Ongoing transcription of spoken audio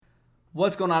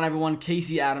What's going on, everyone?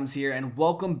 Casey Adams here, and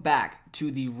welcome back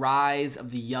to the Rise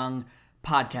of the Young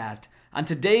podcast. On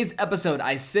today's episode,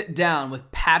 I sit down with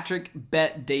Patrick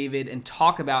Bet-David and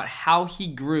talk about how he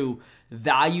grew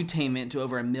Valuetainment to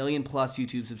over 1 million plus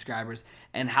YouTube subscribers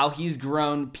and how he's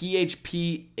grown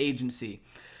PHP Agency.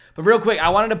 But real quick, I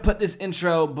wanted to put this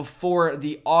intro before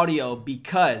the audio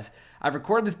because I've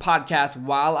recorded this podcast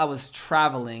while I was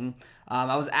traveling.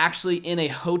 I was actually in a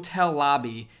hotel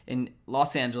lobby in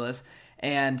Los Angeles,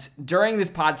 and during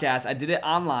this podcast, I did it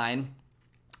online,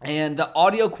 and the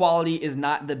audio quality is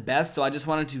not the best, so I just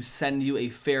wanted to send you a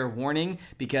fair warning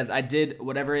because I did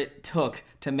whatever it took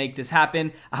to make this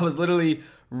happen. I was literally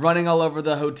running all over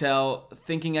the hotel,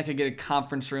 thinking I could get a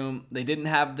conference room. They didn't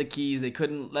have the keys. They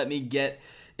couldn't let me get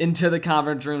into the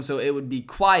conference room, so it would be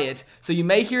quiet. So you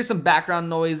may hear some background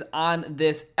noise on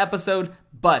this episode,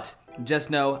 but just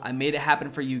know I made it happen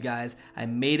for you guys. I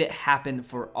made it happen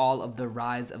for all of the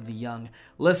Rise of the Young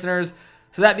listeners.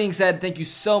 So that being said, thank you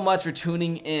so much for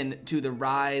tuning in to the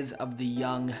Rise of the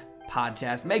Young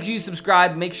podcast. Make sure you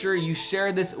subscribe. Make sure you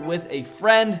share this with a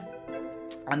friend.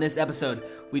 On this episode,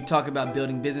 we talk about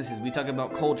building businesses. We talk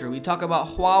about culture. We talk about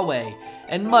Huawei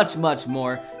and much, much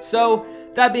more. So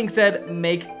that being said,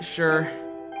 make sure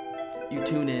you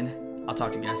tune in. I'll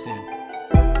talk to you guys soon.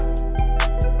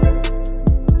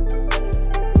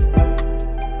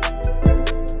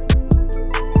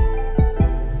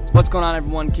 What's going on,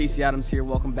 everyone? Casey Adams here.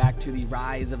 Welcome back to the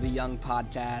Rise of the Young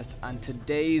podcast. On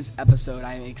today's episode,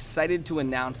 I am excited to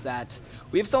announce that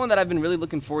we have someone that I've been really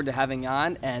looking forward to having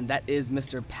on, and that is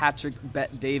Mr. Patrick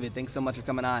Bet-David. Thanks so much for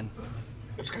coming on.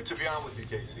 It's good to be on with you,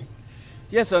 Casey.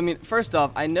 Yeah, so first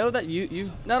off, I know that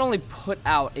you've not only put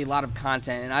out a lot of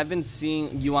content, and I've been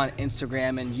seeing you on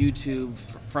Instagram and YouTube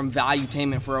from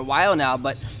Valuetainment for a while now,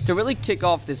 but to really kick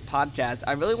off this podcast,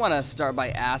 I really want to start by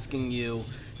asking you,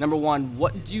 number one,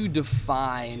 what do you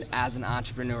define as an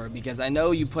entrepreneur? Because I know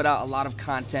you put out a lot of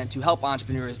content to help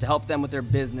entrepreneurs, to help them with their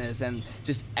business and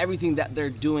just everything that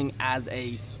they're doing as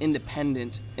a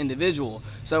independent individual.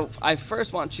 So I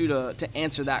first want you to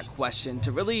answer that question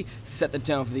to really set the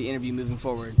tone for the interview moving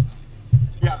forward.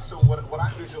 Yeah, so what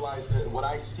I visualize, what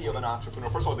I see of an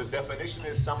entrepreneur, first of all, the definition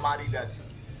is somebody that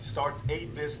starts a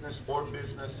business or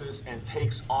businesses and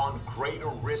takes on greater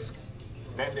risk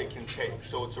than they can take.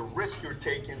 So it's a risk you're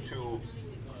taking to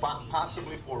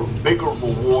possibly for a bigger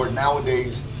reward.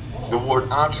 Nowadays, the word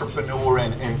entrepreneur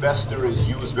and investor is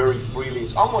used very freely.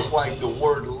 It's almost like the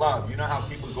word love. You know how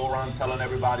people go around telling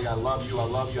everybody, I love you, I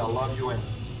love you, I love you, and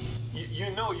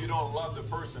you know you don't love the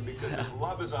person because if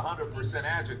love is 100%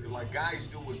 adjective, like guys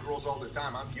do with girls all the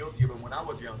time. I'm guilty of it when I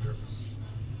was younger.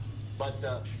 But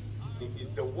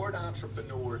the word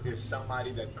entrepreneur is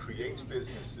somebody that creates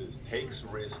businesses, takes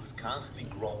risks, constantly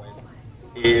growing,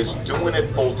 is doing it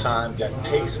full time, that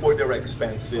pays for their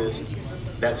expenses,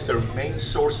 that's their main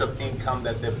source of income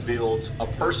that they've built. A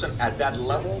person at that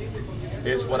level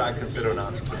is what I consider an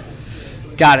entrepreneur.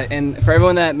 Got it. And for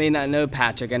everyone that may not know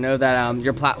Patrick, I know that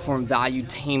your platform,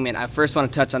 Valuetainment, I first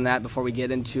want to touch on that before we get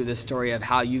into the story of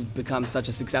how you've become such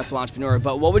a successful entrepreneur.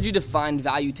 But what would you define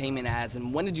Valuetainment as,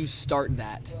 and when did you start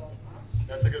that?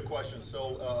 That's a good question.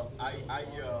 So I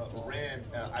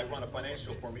run a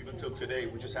financial firm even till today.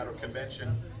 We just had our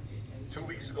convention 2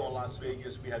 weeks ago in Las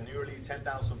Vegas. We had nearly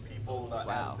 10,000 people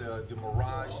Wow. at the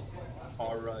Mirage.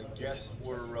 Our guests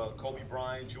were Kobe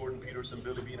Bryant, Jordan Peterson,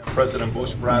 Billy Beane, and President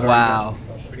Bush. Wow.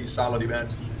 Pretty solid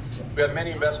event. We had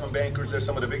many investment bankers. They're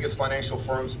some of the biggest financial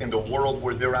firms in the world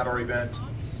where they're at our event.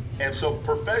 And so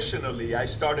professionally, I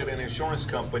started an insurance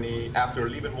company after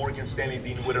leaving Morgan Stanley,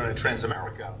 Dean Witter, and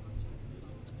Transamerica.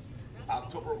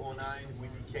 October 09, we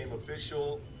became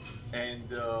official, and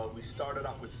we started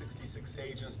off with 66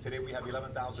 agents. Today we have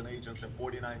 11,000 agents in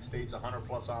 49 states, 100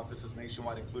 plus offices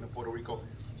nationwide, including Puerto Rico.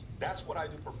 That's what I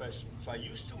do professionally. So I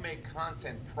used to make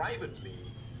content privately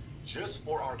just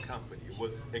for our company. It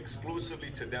was exclusively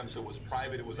to them, so it was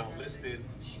private, it was unlisted.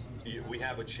 We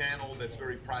have a channel that's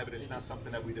very private. It's not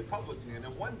something that we did publicly. And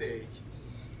then one day,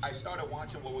 I started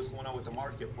watching what was going on with the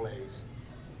marketplace.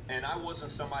 And I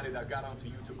wasn't somebody that got onto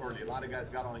YouTube early. A lot of guys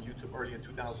got on YouTube early in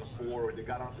 2004, or they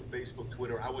got onto Facebook,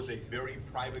 Twitter. I was a very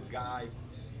private guy.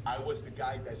 I was the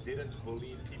guy that didn't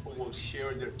believe people will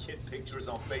share their kid pictures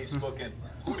on Facebook. And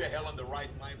who the hell in the right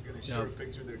mind is going to share a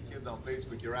picture of their kids on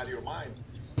Facebook? You're out of your mind.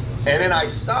 And then I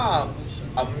saw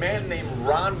a man named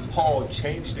Ron Paul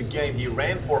change the game. He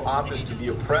ran for office to be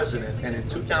a president. And in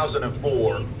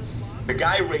 2004, the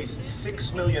guy raised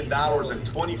 $6 million in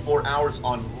 24 hours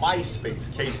on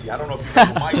MySpace, Casey. I don't know if you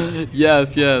know MySpace.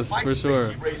 Yes, MySpace, for sure.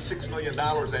 He raised $6 million,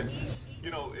 and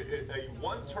a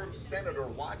one-term senator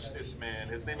watched this man,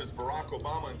 his name is Barack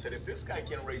Obama, and said, if this guy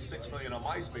can raise $6 million on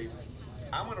MySpace,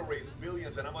 I'm going to raise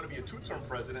billions and I'm going to be a two-term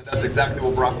president. That's exactly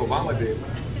what Barack Obama did.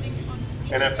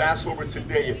 And then fast forward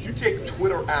today, if you take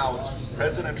Twitter out,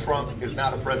 President Trump is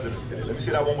not a president today. Let me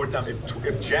say that one more time.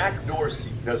 If Jack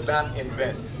Dorsey does not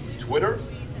invent Twitter,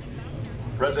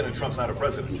 President Trump's not a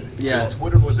president today. Yeah. Because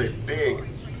Twitter was a big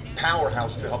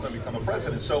powerhouse to help him become a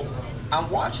president. So I'm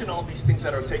watching all these things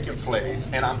that are taking place,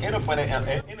 and I'm in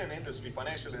an industry,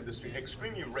 financial industry,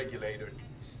 extremely regulated.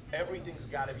 Everything's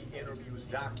got to be interviews,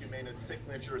 documented,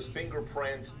 signatures,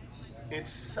 fingerprints.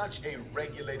 It's such a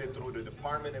regulated through the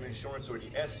Department of Insurance or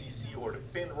the SEC or the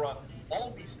FINRA.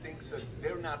 All these things,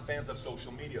 they're not fans of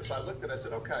social media. So I looked at it, I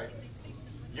said, okay,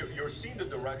 you're seeing the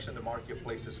direction the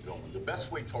marketplace is going. The best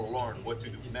way to learn what to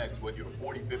do next, whether you're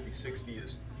 40, 50, 60,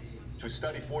 is to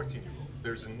study 14-year-olds.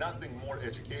 There's nothing more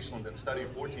educational than studying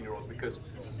 14-year-olds, because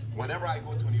whenever I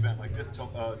go to an event like this,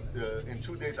 in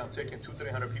 2 days I'm taking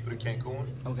 200-300 people to Cancun.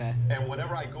 Okay. And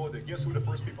whenever I go there, guess who the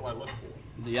first people I look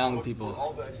for? The young people.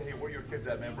 I say, hey, where are your kids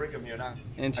at, man? Bring them here now.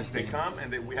 Interesting. They come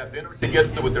and we have dinner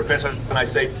together with their parents, and I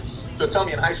say, so tell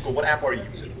me, in high school, what app are you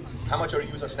using? How much are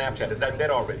you using Snapchat? Is that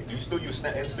dead already? Do you still use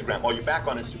Instagram? Are you back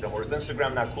on Instagram? Or is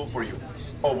Instagram not cool for you?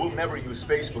 Oh, we'll never use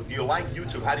Facebook. Do you like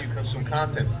YouTube? How do you consume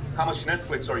content? How much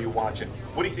Netflix are you watching?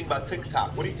 What do you think about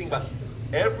TikTok? What do you think about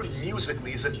every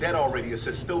Musical.ly? Is it dead already? Is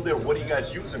it still there? What are you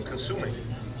guys using, consuming?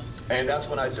 And that's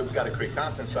when I said, we got to create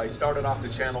content. So I started off the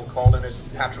channel calling it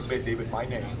Patrick Bet-David, my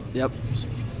name. Yep.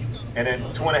 And then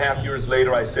 2.5 years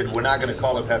later, I said, we're not going to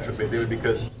call it Patrick Bet-David,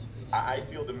 because I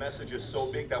feel the message is so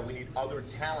big that we need other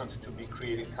talent to be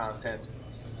creating content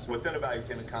within a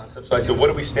valuetainment concept. So I said, what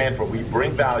do we stand for? We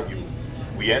bring value,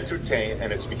 we entertain,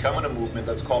 and it's becoming a movement.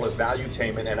 Let's call it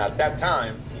valuetainment. And at that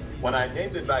time, when I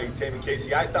named it Valuetainment,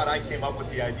 Casey, I thought I came up with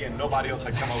the idea and nobody else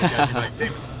had come up with the idea of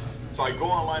Valuetainment. So I go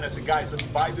online, I said, guys, let's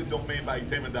buy the domain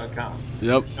valuetainment.com.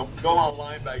 Yep. So go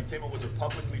online. Valuetainment was a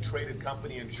publicly traded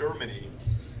company in Germany.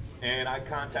 And I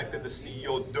contacted the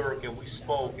CEO, Dirk, and we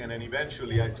spoke. And then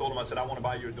eventually I told him, I said, I want to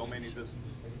buy your domain. He says,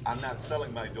 I'm not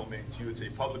selling my domain to you. It's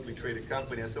a publicly traded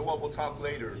company. I said, well, we'll talk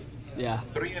later. Yeah.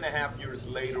 3.5 years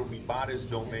later, we bought his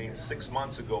domain. 6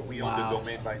 months ago, we owned the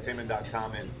domain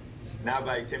valuetainment.com. And now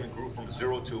Valuetainment grew from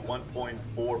 0 to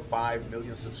 1.45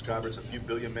 million subscribers, a few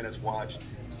billion minutes watched.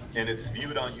 And it's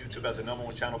viewed on YouTube as a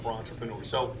 #1 channel for entrepreneurs.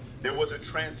 So there was a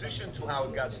transition to how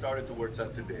it got started to where it's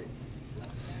at today.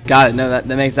 Got it. No, that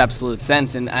makes absolute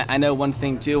sense. And I know one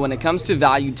thing too, when it comes to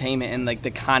valuetainment and like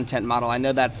the content model, I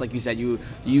know that's, like you said, you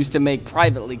used to make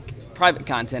private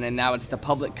content, and now it's the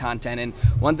public content. And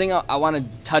one thing I want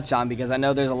to touch on, because I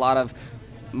know there's a lot of,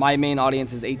 my main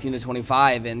audience is 18 to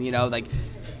 25, and like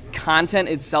content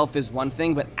itself is one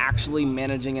thing, but actually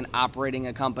managing and operating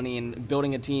a company and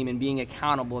building a team and being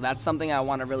accountable, that's something I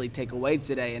want to really take away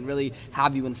today and really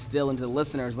have you instill into the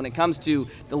listeners when it comes to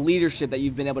the leadership that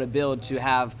you've been able to build to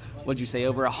have, what'd you say,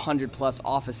 over 100+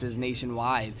 offices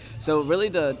nationwide. So really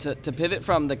to pivot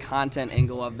from the content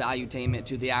angle of valuetainment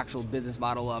to the actual business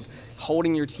model of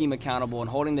holding your team accountable and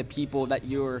holding the people that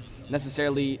you're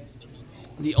necessarily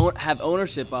have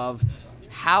ownership of,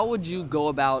 how would you go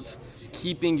about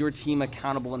keeping your team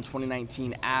accountable in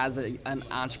 2019 as an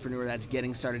entrepreneur that's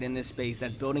getting started in this space,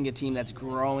 that's building a team, that's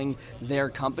growing their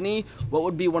company? What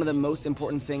would be one of the most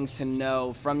important things to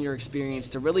know from your experience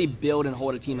to really build and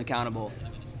hold a team accountable?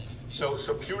 So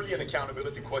purely an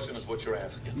accountability question is what you're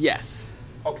asking? Yes.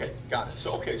 Okay, got it.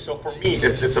 So for me,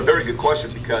 it's a very good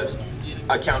question, because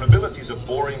accountability is a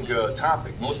boring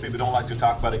topic. Most people don't like to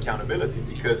talk about accountability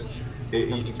because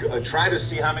try to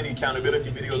see how many accountability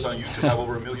videos on YouTube have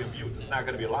over 1 million views. It's not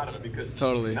going to be a lot of it, because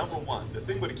totally. Number one, the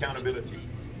thing with accountability,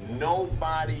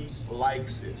 nobody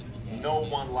likes it. No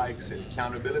one likes it.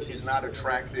 Accountability is not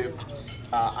attractive.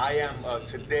 I am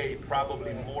today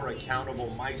probably more accountable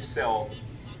myself.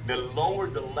 The lower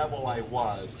the level I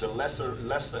was, the less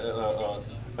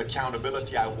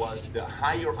accountability I was. The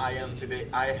higher I am today,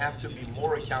 I have to be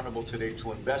more accountable today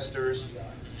to investors,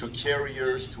 to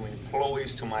carriers, to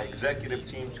employees, to my executive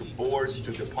team, to boards,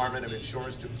 to Department of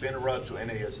Insurance, to FINRA, to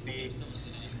NASD,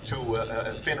 to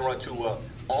FINRA, to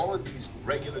all of these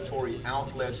regulatory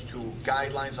outlets, to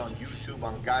guidelines on YouTube,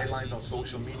 on guidelines on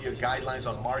social media, guidelines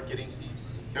on marketing.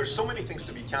 There's so many things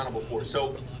to be accountable for.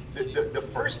 So the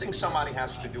first thing somebody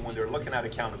has to do when they're looking at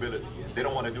accountability, and they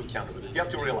don't want to do accountability, you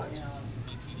have to realize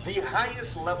the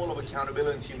highest level of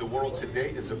accountability in the world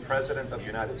today is the President of the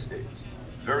United States.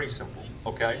 Very simple,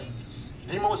 okay?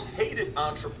 The most hated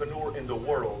entrepreneur in the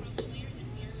world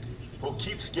who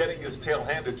keeps getting his tail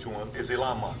handed to him is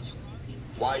Elon Musk.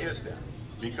 Why is that?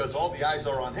 Because all the eyes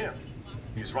are on him.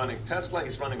 He's running Tesla.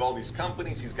 He's running all these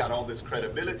companies. He's got all this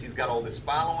credibility. He's got all this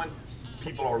following.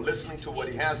 People are listening to what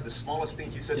he has. The smallest thing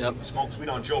he says, he smokes weed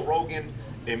on Joe Rogan.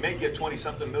 It may get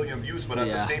 20-something million views, but at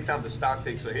the same time, the stock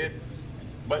takes a hit.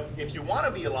 But if you want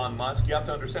to be Elon Musk, you have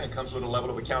to understand it comes with a level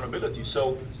of accountability.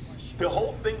 So the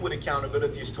whole thing with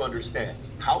accountability is to understand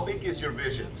how big is your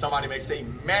vision. Somebody may say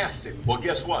massive. Well,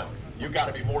 guess what? You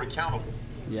got to be more accountable.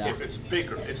 If it's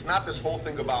bigger, it's not this whole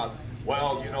thing about,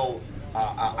 well,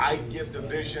 I give the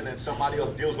vision and somebody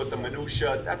else deals with the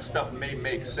minutia. That stuff may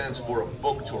make sense for a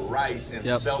book to write and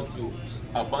sell to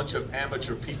a bunch of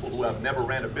amateur people who have never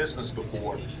ran a business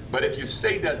before. But if you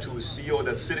say that to a CEO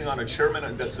that's sitting on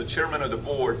that's the chairman of the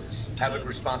board, having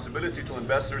responsibility to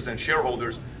investors and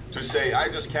shareholders, to say, I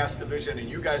just cast a vision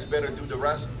and you guys better do the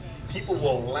rest, people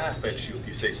will laugh at you if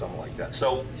you say something like that.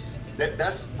 So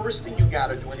that's the first thing you got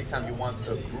to do anytime you want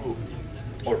a group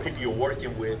or people you're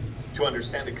working with to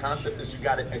understand the concept is you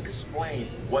got to explain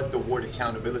what the word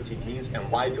accountability means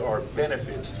and why there are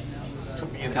benefits to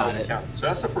being held accountable. So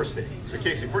that's the first thing. So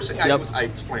Casey, first thing I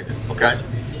explained it, okay?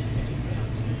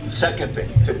 Second thing,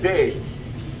 today,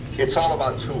 it's all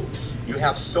about tools. You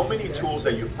have so many tools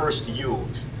that you first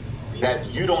use that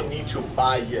you don't need to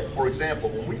buy yet. For example,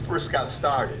 when we first got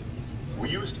started, we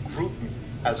used GroupMe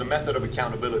as a method of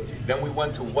accountability. Then we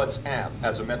went to WhatsApp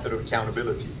as a method of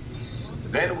accountability.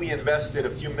 Then we invested a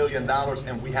few $1 million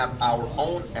and we have our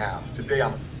own app. Today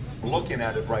I'm looking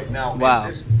at it right now. Wow.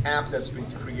 And this app that's been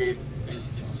created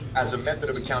as a method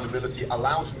of accountability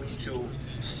allows me to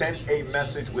send a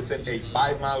message within a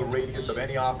 5-mile radius of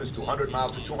any office to 100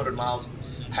 miles to 200 miles,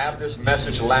 have this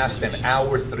message last an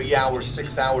hour, 3 hours,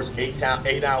 6 hours, 8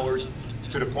 hours,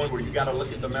 to the point where you got to look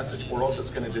at the message or else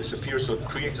it's going to disappear. So it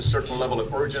creates a certain level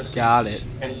of urgency. Got it.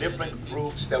 And different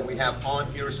groups that we have on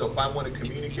here. So if I want to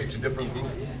communicate to different groups,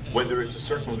 whether it's a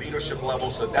certain leadership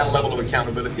level, so that level of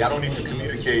accountability, I don't need to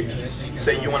communicate.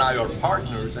 Say you and I are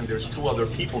partners and there's 2 other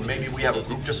people. Maybe we have a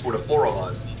group just for the 4 of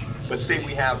us. But say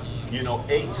we have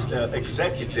 8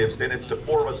 executives, then it's the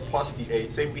 4 of us plus the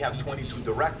 8. Say we have 22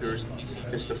 directors,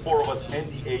 it's the 4 of us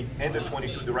and the 8 and the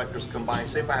 22 directors combined.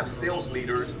 Say if I have sales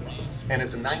leaders and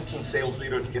it's 19 sales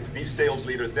leaders, it's these sales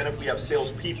leaders. Then if we have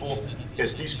sales people,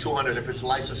 it's these 200 if it's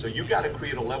licensed. So you got to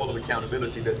create a level of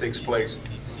accountability that takes place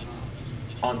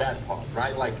on that part,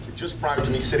 right? Like just prior to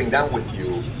me sitting down with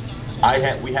you,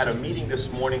 we had a meeting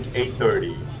this morning,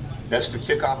 8:30. That's to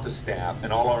kick off the staff,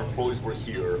 and all our employees were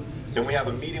here. Then we have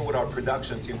a meeting with our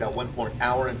production team that went for an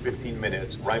hour and 15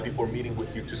 minutes right before meeting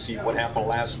with you to see what happened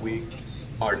last week,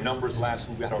 our numbers last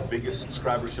week. We had our biggest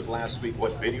subscribership last week,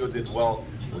 what video did well,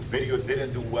 what video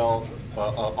didn't do well,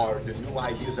 the new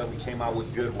ideas that we came out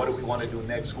with good, what do we want to do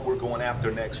next, who we're going after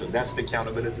next. So that's the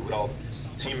accountability with all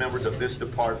team members of this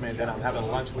department. Then I'm having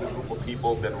lunch with a group of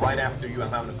people. Then right after you,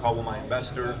 I'm having a call with my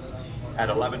investor at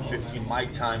 11:15 my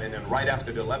time, and then right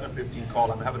after the 11:15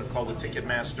 call, I'm having a call with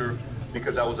Ticketmaster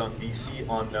because I was on DC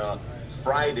on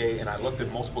Friday, and I looked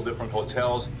at multiple different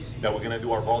hotels that we're going to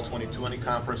do our Vault 2020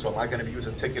 conference. So am I going to be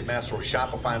using Ticketmaster or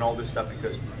Shopify and all this stuff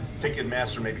because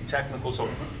Ticketmaster may be technical. So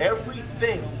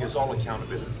everything is all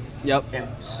accountability. Yep. And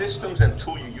systems and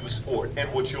tool you use for it.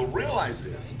 And what you'll realize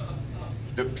is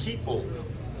the people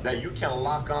that you can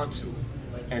lock onto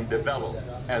and develop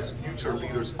as future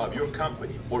leaders of your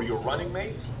company or your running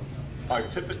mates are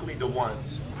typically the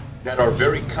ones that are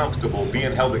very comfortable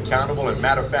being held accountable. And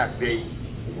matter of fact, they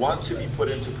want to be put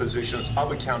into positions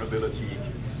of accountability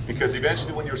because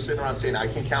eventually when you're sitting around saying, I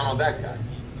can count on that guy,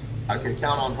 I can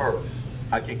count on her,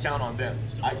 I can count on them,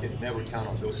 I can never count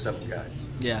on those 7 guys.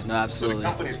 Yeah, no, absolutely. So the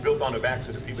company is built on the backs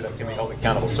of the people that can be held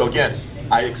accountable. So again,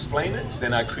 I explain it,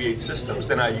 then I create systems,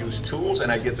 then I use tools,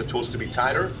 and I get the tools to be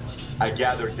tighter. I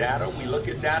gather data, we look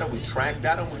at data, we track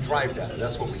data, we drive data.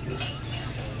 That's what we do.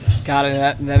 Got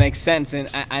it. That makes sense. And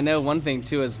I know one thing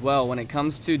too as well, when it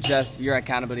comes to just your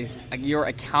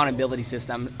accountability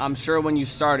system, I'm sure when you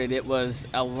started it was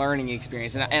a learning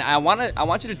experience. And I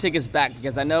want you to take us back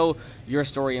because I know your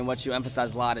story and what you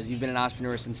emphasize a lot is you've been an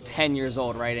entrepreneur since 10 years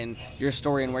old, right? And your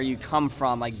story and where you come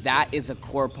from, like that is a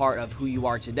core part of who you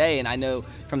are today. And I know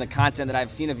from the content that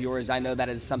I've seen of yours, I know that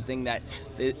is something that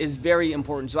is very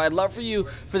important. So I'd love for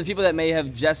the people that may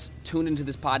have just tuned into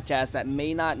this podcast that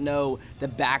may not know the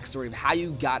backstory of how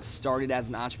you got started as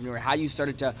an entrepreneur, how you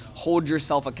started to hold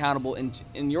yourself accountable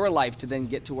in your life to then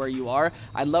get to where you are.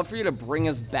 I'd love for you to bring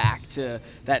us back to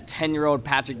that 10-year-old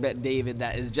Patrick Bet-David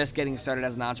that is just getting started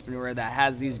as an entrepreneur, that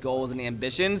has these goals and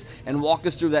ambitions, and walk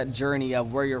us through that journey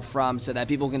of where you're from so that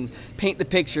people can paint the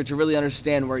picture to really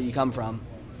understand where you come from.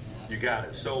 You got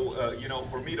it. So,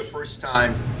 for me, the first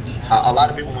time, a lot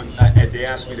of people, when they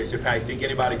ask me, they say, "Pat, I think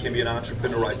anybody can be an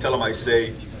entrepreneur." I tell them, I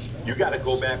say, You got to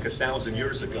go back 1,000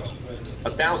 years ago.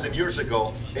 1,000 years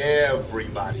ago,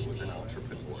 everybody was an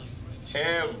entrepreneur.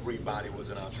 Everybody was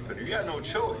an entrepreneur. You had no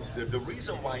choice. The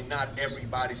reason why not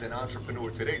everybody's an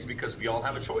entrepreneur today is because we all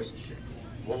have a choice today.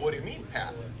 Well, what do you mean,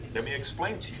 Pat? Let me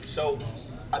explain to you. So,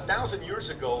 1,000 years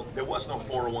ago, there was no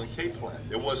 401k plan.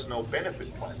 There was no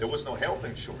benefit plan. There was no health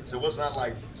insurance. It was not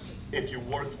like, if you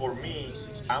work for me,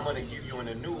 I'm going to give you an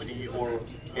annuity or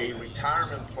a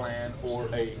retirement plan or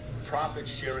a profit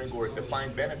sharing or a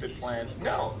defined benefit plan.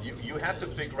 No, you had to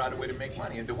figure out a way to make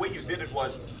money. And the way you did it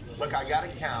was, look, I got a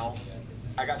cow.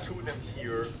 I got 2 of them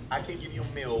here. I can give you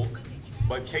milk.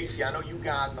 But Casey, I know you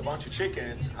got a bunch of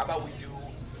chickens. How about we do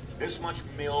this much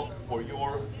milk for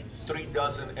your 3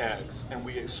 dozen eggs, and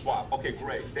we swap. Okay,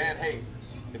 great. Then, hey,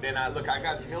 and then I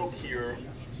got milk here,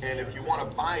 and if you want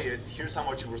to buy it, here's how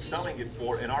much we're selling it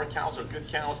for. And our cows are good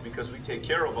cows because we take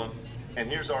care of them. And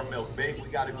here's our milk. Babe, we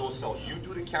got to go sell. You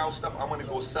do the cow stuff. I'm going to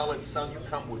go sell it. Son, you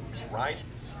come with me, right?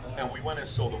 And we went and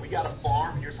sold it. We got a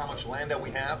farm. Here's how much land that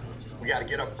we have. We got to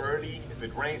get up early. If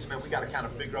it rains, man, we got to kind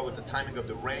of figure out what the timing of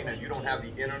the rain. And you don't have the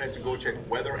internet to go check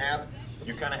weather app.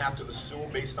 You kind of have to assume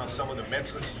based on some of the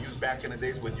metrics used back in the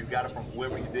days when you got it from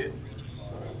whoever you did.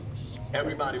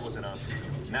 Everybody was an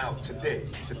entrepreneur. Now, today,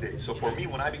 so for me,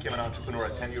 when I became an entrepreneur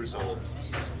at 10 years old,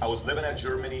 I was living in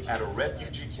Germany at a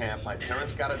refugee camp. My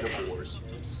parents got a divorce,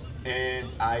 and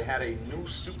I had a new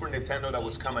Super Nintendo that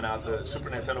was coming out, the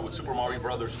Super Nintendo with Super Mario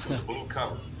Brothers 2, the blue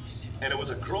cover. And it was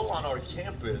a girl on our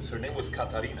campus. Her name was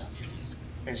Katarina.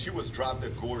 And she was drop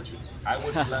dead gorgeous. I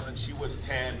was 11, she was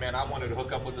 10. Man, I wanted to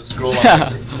hook up with this girl.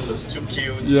 This girl was too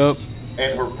cute. Yep.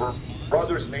 And her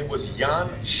brother's name was Jan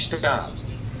Stab.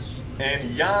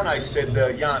 And Jan, I said,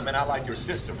 Jan, man, I like your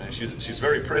sister, man. She's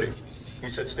very pretty. He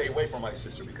said, stay away from my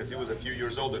sister because he was a few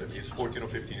years older than me. He's 14 or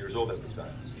 15 years old at the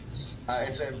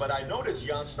time. But I noticed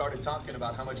Jan started talking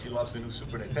about how much he loves the new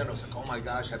Super Nintendo. I was like, oh my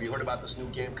gosh, have you heard about this new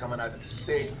game coming out? It's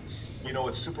sick. You know,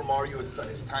 it's Super Mario,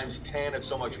 it's times 10, it's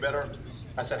so much better.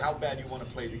 I said, how bad do you want to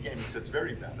play the game? He says,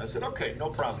 very bad. I said, okay,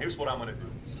 no problem. Here's what I'm going to do.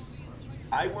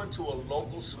 I went to a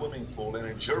local swimming pool, and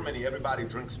in Germany, everybody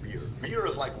drinks beer. Beer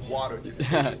is like water.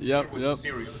 Yep.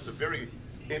 Cereal. It's a very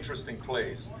interesting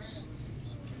place.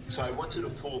 So I went to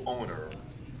the pool owner,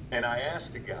 and I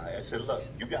asked the guy, I said, look,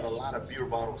 you got a lot of beer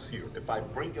bottles here. If I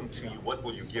bring them to you, what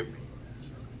will you give me?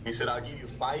 He said, I'll give you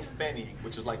 5 pennies,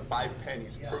 which is like 5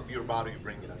 pennies per beer bottle you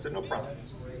bring in. I said, no problem.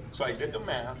 So I did the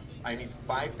math. I need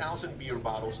 5,000 beer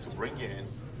bottles to bring in.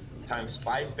 Times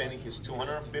 5 pennies is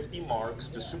 250 marks.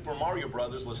 The Super Mario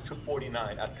Brothers was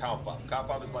 249 at Kaufhof.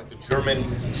 Kaufhof is like the German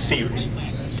Sears.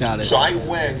 Got it. So I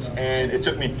went, and it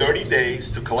took me 30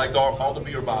 days to collect all the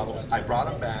beer bottles. I brought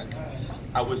them back.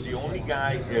 I was the only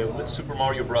guy with Super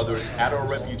Mario Brothers at our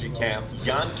refugee camp.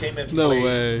 Jan came and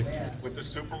played with the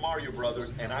Super Mario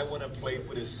Brothers, and I went and played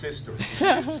with his sister.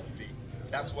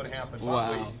 That's what happened.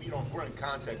 Wow. We're in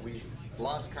contact. We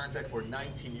lost contact for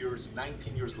 19 years.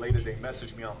 19 years later, they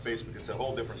messaged me on Facebook. It's a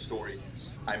whole different story.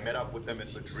 I met up with them in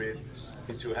Madrid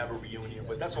to have a reunion.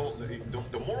 But that's all.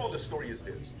 The moral of the story is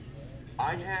this.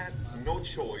 I had no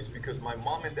choice because my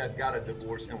mom and dad got a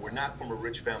divorce, and we're not from a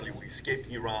rich family. We escaped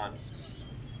Iran.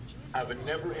 I've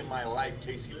never in my life,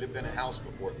 Casey, lived in a house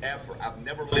before, ever. I've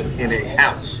never lived in a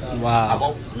house. Wow. I've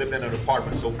always lived in an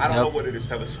apartment, so I don't know what it is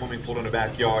to have a swimming pool in the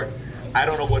backyard. I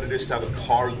don't know what it is to have a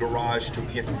car garage.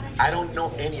 I don't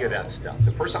know any of that stuff.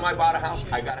 The first time I bought a house,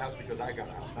 I got a house because I got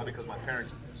a house, not because my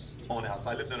parents owned a house.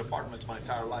 I lived in apartments my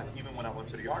entire life. Even when I went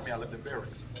to the Army, I lived in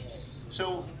barracks.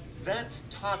 So that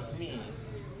taught me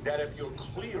that if you're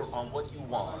clear on what you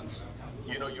want,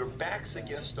 you know, your back's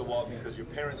against the wall because your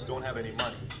parents don't have any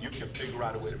money, you can figure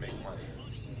out a way to make money.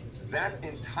 That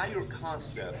entire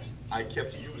concept I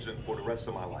kept using for the rest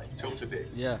of my life till today.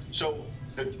 Yeah. So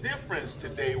the difference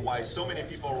today, why so many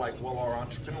people are like, well, are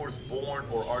entrepreneurs born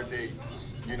or are they,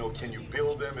 you know, can you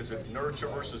build them? Is it nurture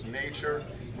versus nature?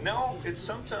 No, it's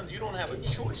sometimes you don't have a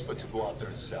choice but to go out there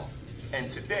and sell. And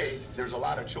today, there's a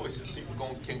lot of choices.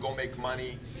 People can go make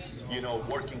money, you know,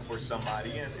 working for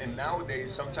somebody. And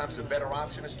nowadays, sometimes the better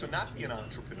option is to not be an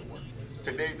entrepreneur.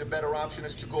 Today, the better option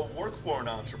is to go work for an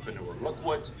entrepreneur. Look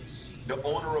what the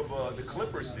owner of the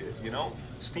Clippers did, you know.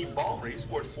 Steve Ballmer, he's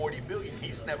worth $40 billion.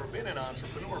 He's never been an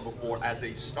entrepreneur before as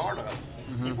a startup.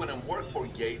 Mm-hmm. He went and worked for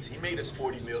Gates. He made his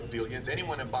 $40 billion. Then he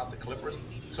went and bought the Clippers.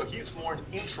 So he's more an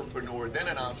intrapreneur than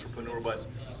an entrepreneur. But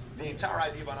the entire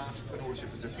idea about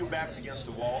entrepreneurship is if your back's against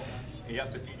the wall and you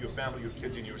have to feed your family, your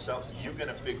kids, and yourself, you're going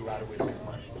to figure out a way to make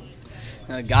money.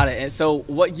 Got it. And so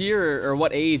what year or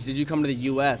what age did you come to the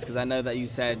U.S.? Because I know that you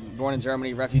said born in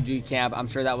Germany, refugee camp. I'm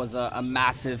sure that was a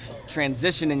massive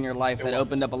transition in your life that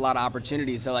opened up a lot of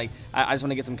opportunities. So, like, I just want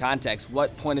to get some context.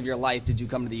 What point of your life did you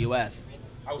come to the U.S.?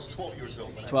 I was 12 years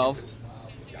old. 12?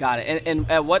 Got it. And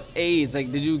at what age,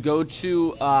 like, did you go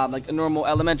to, like, a normal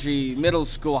elementary, middle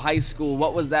school, high school?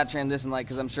 What was that transition like?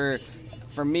 Because I'm sure,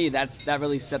 for me, that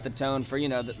really set the tone for, you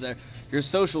know, your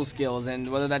social skills,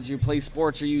 and whether that you play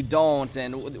sports or you don't,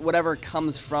 and whatever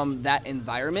comes from that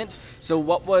environment. So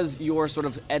what was your sort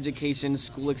of education,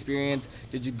 school experience?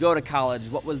 Did you go to college?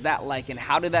 What was that like, and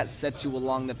how did that set you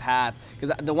along the path?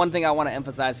 Because the one thing I want to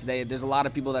emphasize today, there's a lot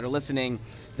of people that are listening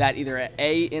that either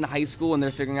in high school and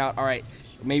they're figuring out, all right,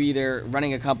 maybe they're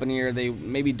running a company, or they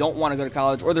maybe don't want to go to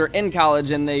college, or they're in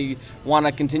college and they want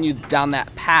to continue down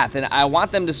that path. And I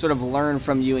want them to sort of learn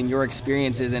from you and your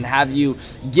experiences, and have you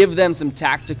give them some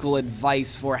tactical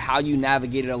advice for how you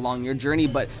navigated along your journey,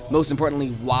 but most importantly,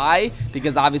 why?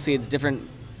 Because obviously it's different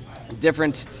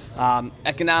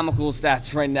economical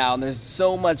stats right now, and there's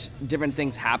so much different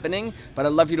things happening. But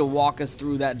I'd love you to walk us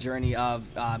through that journey of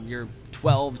your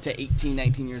 12 to 18,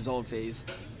 19 years old phase.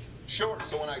 Sure.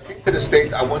 So when I came to the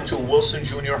States, I went to Wilson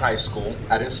Junior High School.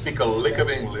 I didn't speak a lick of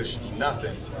English,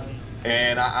 nothing.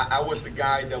 And I was the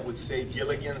guy that would say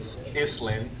Gilligan's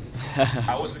Island.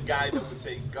 I was the guy that would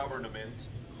say government.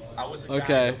 I was the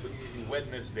guy that would say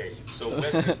Wednesday. So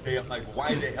Wednesday, I'm like,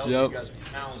 why the hell do you guys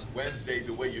pronounce Wednesday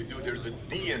the way you do? There's a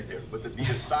D in there, but the D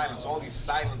is silent. So all these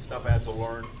silent stuff I had to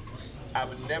learn.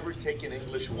 I've never taken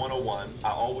English 101.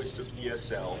 I always took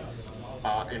ESL.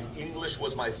 And English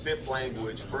was my fifth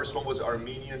language. First one was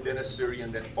Armenian, then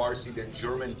Assyrian, then Farsi, then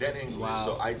German, then English. Wow.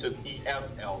 So I took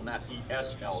EFL, not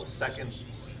ESL. Second,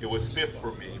 it was fifth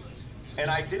for me.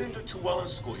 And I didn't do too well in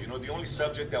school. You know, the only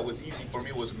subject that was easy for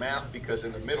me was math, because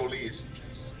in the Middle East,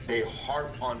 they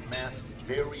harp on math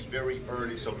very, very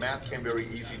early. So math came very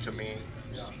easy to me,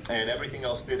 and everything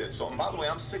else didn't. So, and by the way,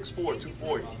 I'm 6'4",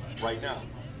 240 right now.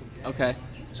 Okay.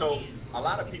 So a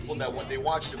lot of people that when they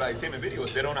watch the Valuetainment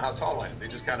videos, they don't know how tall I am. They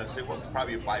just kind of say, well,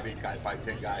 probably a 5'8" guy,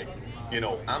 5'10" guy. You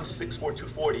know, I'm 6'4",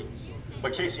 240.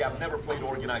 But Casey, I've never played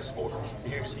organized sports.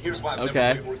 Here's why I've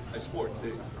never played organized sports.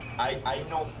 I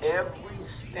know every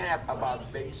stat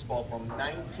about baseball from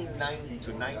 1990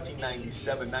 to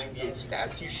 1997, 98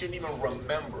 stats you shouldn't even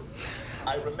remember.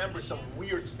 I remember some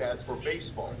weird stats for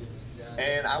baseball.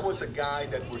 And I was a guy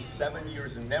that for 7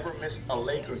 years never missed a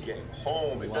Laker game.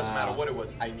 Home, it doesn't matter what it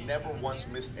was. I never once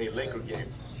missed a Laker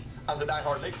game. I was a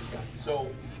diehard Laker guy.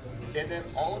 So, and then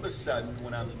all of a sudden,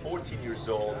 when I'm 14 years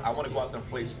old, I want to go out there and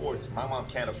play sports. My mom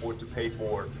can't afford to pay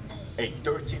for a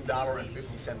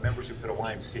 $13.50 membership to the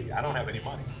YMCA. I don't have any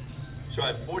money. So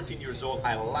at 14 years old,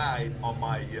 I lied on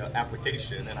my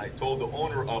application, and I told the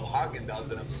owner of Haagen-Dazs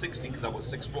that I'm 16 because I was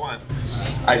 6'1".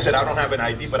 I said, I don't have an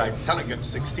ID, but I'm telling you I'm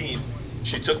 16.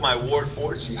 She took my word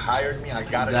for it. She hired me. I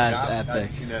got a job. That's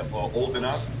epic. Old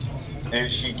enough.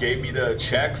 And she gave me the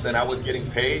checks, and I was getting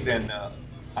paid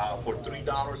for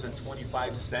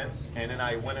 $3.25. And then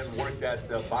I went and worked at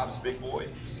Bob's Big Boy.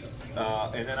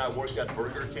 And then I worked at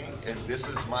Burger King, and this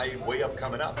is my way of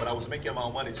coming up. But I was making my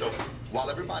own money. So while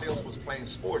everybody else was playing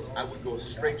sports, I would go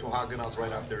straight to Haagen-Dazs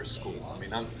right after school. I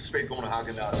mean, I'm straight going to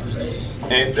Haagen-Dazs.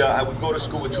 And I would go to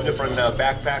school with two different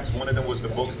backpacks. One of them was the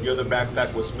books. The other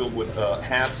backpack was filled with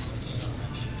hats.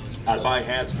 I'd buy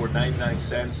hats for 99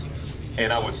 cents,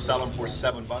 and I would sell them for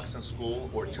 $7 in school,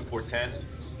 or 2 for 10.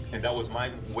 And that was my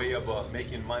way of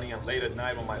making money. And late at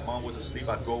night, when my mom was asleep,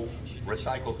 I'd go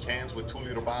recycle cans with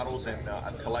 2-liter bottles, and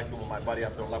I'd collect them with my buddy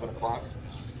after 11 o'clock.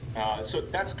 So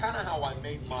that's kind of how I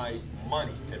made my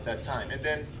money at that time. And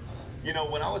then, you know,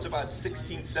 when I was about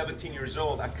 16, 17 years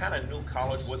old, I kind of knew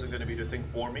college wasn't going to be the thing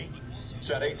for me.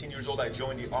 So at 18 years old, I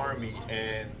joined the Army,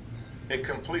 and it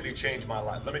completely changed my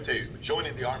life. Let me tell you,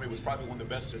 joining the Army was probably one of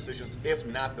the best decisions, if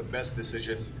not the best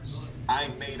decision I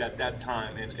made at that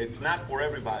time. And it's not for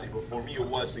everybody, but for me it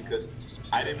was, because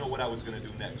I didn't know what I was going to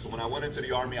do next. So when I went into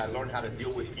the Army, I learned how to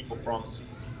deal with people from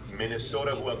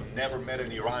Minnesota who have never met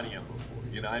an Iranian before.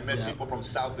 You know, I met people from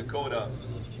South Dakota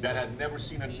that had never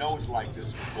seen a nose like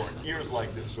this before, ears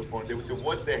like this before. They would say,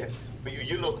 what the heck? But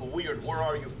you look weird. Where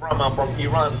are you from? I'm from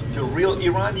Iran. The real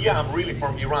Iran? Yeah, I'm really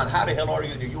from Iran. How the hell are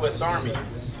you in the U.S. Army?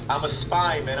 I'm a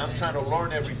spy, man. I'm trying to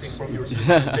learn everything from your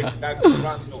system to take it back to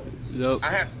Iran. So I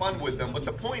had fun with them. But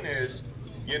the point is,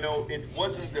 you know, it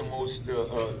wasn't the most,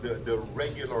 the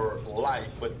regular life.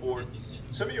 But for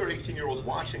some of your 18-year-olds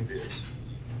watching this,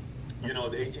 you know,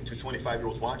 the 18 to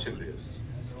 25-year-olds watching this,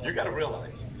 you got to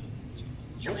realize,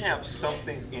 you have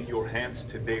something in your hands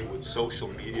today with social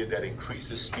media that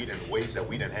increases speed in ways that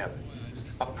we didn't have.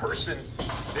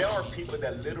 There are people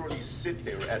that literally sit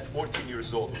there at 14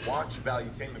 years old, watch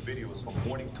Valuetainment videos from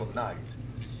morning till night,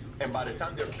 And by the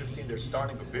time they're 15, they're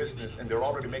starting a business and they're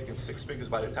already making six figures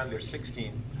by the time they're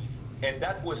 16. And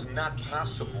that was not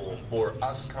possible for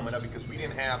us coming up because we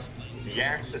didn't have the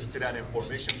access to that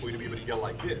information for you to be able to get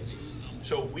like this.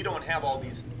 So we don't have all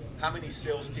these, how many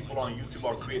salespeople on YouTube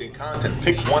are creating content?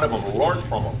 Pick one of them, learn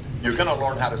from them. You're gonna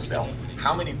learn how to sell.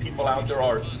 How many people out there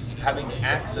are having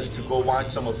access to go watch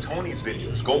some of Tony's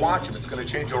videos? Go watch them, it's gonna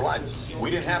change your life.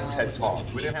 We didn't have TED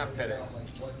Talks, we didn't have TEDx.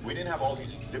 We didn't have all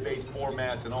these debate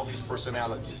formats and all these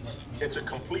personalities. It's a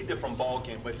complete different ball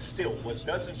game, but still, what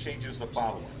doesn't change is the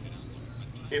following.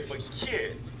 If a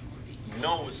kid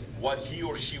knows what he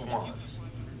or she wants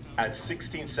at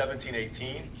 16, 17,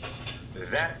 18,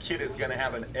 that kid is gonna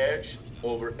have an edge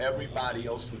over everybody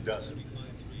else who doesn't,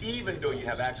 even though you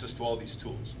have access to all these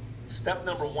tools. Step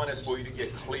number one is for you to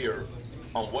get clear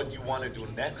on what you wanna do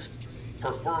next,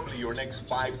 preferably your next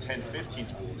 5, 10, 15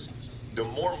 moves. The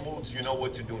more moves you know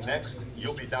what to do next,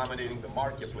 you'll be dominating the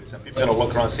marketplace. And people are gonna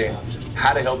look around saying,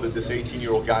 how the hell did this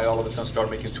 18-year-old guy all of a sudden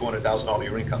start making $200,000 a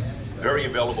year income? Very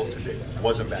available today,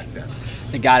 wasn't back then.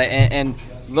 I got it. And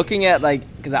looking at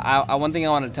because one thing I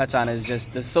want to touch on is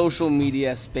just the social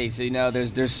media space. You know,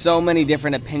 there's so many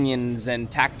different opinions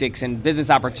and tactics and business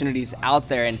opportunities out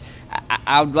there. And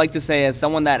I would like to say, as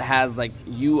someone that has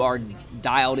you are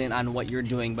dialed in on what you're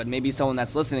doing, but maybe someone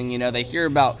that's listening, they hear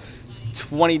about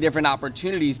 20 different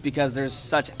opportunities because there's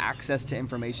such access to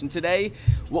information today.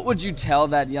 What would you tell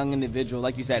that young individual?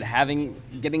 Like you said,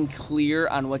 getting clear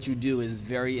on what you do is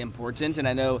very important. And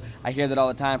I know I hear that all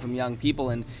the time from young people.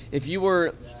 And if you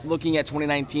were looking at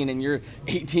 2019 and you're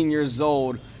 18 years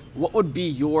old, what would be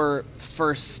your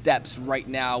first steps right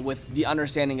now with the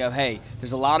understanding of, hey,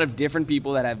 there's a lot of different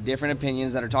people that have different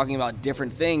opinions that are talking about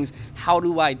different things. How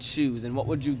do I choose? And what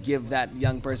would you give that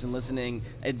young person listening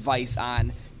advice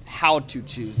on how to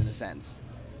choose in a sense?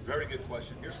 Very good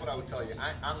question. Here's what I would tell you.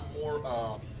 I'm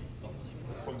more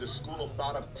from the school of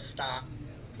thought of style.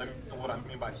 Let me know what I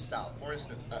mean by style. For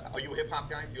instance, are you a hip hop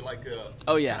guy? Do you like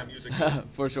oh yeah, kind of music?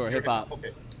 For sure, hip hop.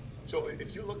 Okay. So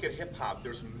if you look at hip hop,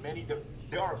 there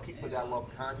are people that love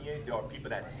Kanye, there are people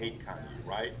that hate Kanye,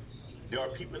 right? There are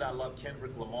people that love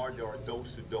Kendrick Lamar, there are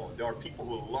those who don't. There are people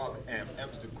who love M.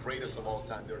 M's the greatest of all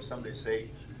time. There are some that say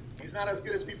he's not as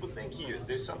good as people think he is.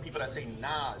 There's some people that say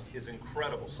Nas is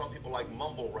incredible. Some people like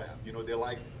mumble rap. They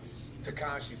like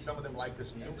Tekashi. Some of them like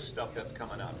this new stuff that's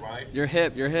coming out, right? You're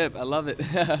hip. I love it.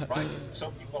 Right?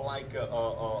 Some people like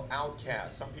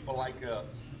Outkast. Some people like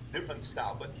different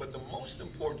style. But the most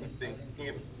important thing,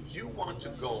 if you want to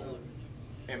go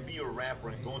and be a rapper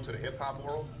and go into the hip hop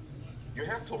world, you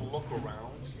have to look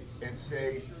around and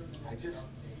say,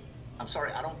 I'm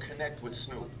sorry, I don't connect with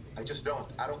Snoop. I just don't.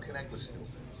 I don't connect with Snoop.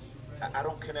 I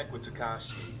don't connect with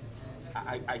Tekashi.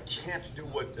 I can't do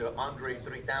what Andre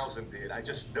 3000 did. I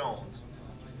just don't.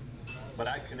 But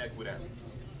I connect with him.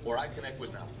 Or I connect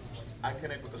with Nas. I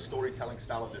connect with the storytelling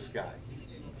style of this guy.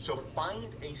 So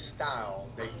find a style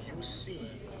that you see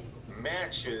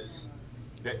matches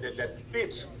that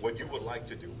fits what you would like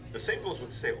to do. The same goes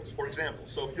with sales. For example,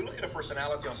 so if you look at a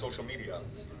personality on social media,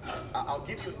 I'll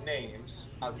give you names,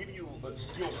 I'll give you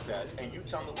skill sets, and you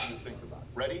tell me what you think about.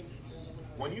 Ready?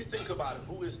 When you think about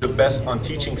who is the best on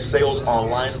teaching sales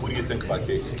online, who do you think about,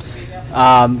 Casey?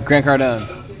 Grant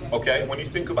Cardone. Okay. When you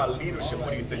think about leadership,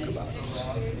 what do you think about?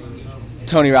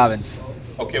 Tony Robbins.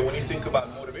 Okay. When you think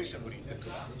about motivation, what do you think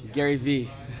about? Gary Vee.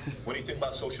 When you think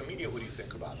about social media, what do you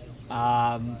think about?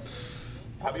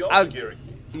 Have you also Gary?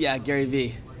 Yeah, Gary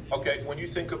Vee. Okay, when you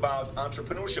think about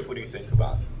entrepreneurship, what do you think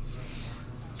about?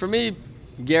 For me,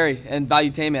 Gary and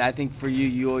Valuetainment. I think for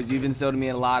you've instilled in me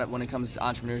a lot when it comes to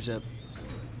entrepreneurship.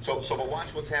 So but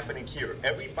watch what's happening here.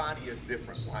 Everybody is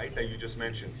different, right? That you just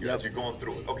mentioned here as you're going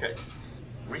through it. Okay.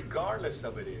 Regardless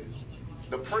of it is,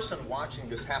 the person watching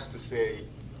this has to say,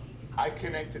 I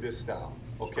connect to this style,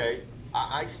 okay?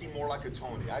 I see more like a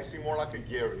Tony. I see more like a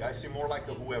Gary. I see more like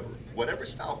a whoever. Whatever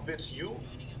style fits you,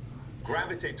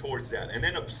 gravitate towards that. And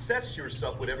then obsess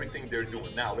yourself with everything they're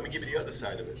doing. Now, let me give you the other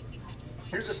side of it.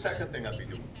 Here's the second thing I'd be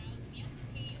doing.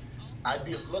 I'd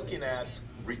be looking at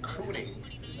recruiting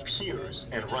peers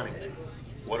and running mates.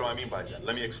 What do I mean by that?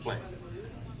 Let me explain.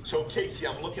 So, Casey,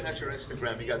 I'm looking at your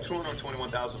Instagram. You got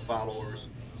 221,000 followers.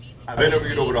 I've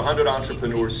interviewed over 100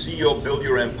 entrepreneurs. CEO, Build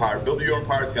Your Empire. Build Your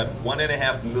Empire's got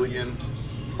 1.5 million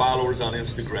followers on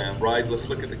Instagram, right? Let's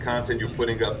look at the content you're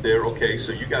putting up there. Okay,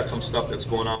 so you got some stuff that's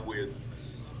going on with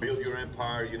Build Your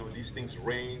Empire. These things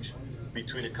range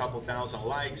between a couple thousand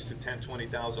likes to 10,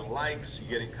 20,000 likes.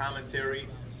 You're getting commentary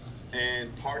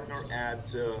and partner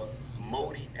at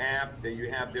Modi app that you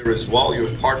have there as well. You're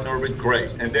a partner with,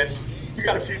 great. And then you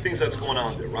got a few things that's going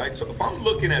on there, right? So if I'm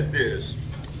looking at this,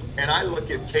 and I look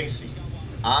at Casey,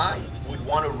 I would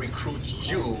want to recruit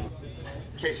you.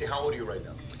 Casey, how old are you right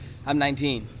now? I'm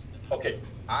 19. Okay,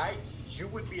 you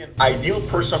would be an ideal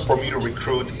person for me to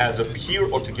recruit as a peer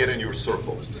or to get in your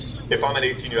circle. If I'm an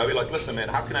 18-year-old, I'd be like, listen, man,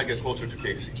 how can I get closer to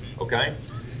Casey? Okay?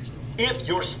 If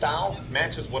your style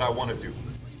matches what I want to do,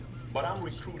 but I'm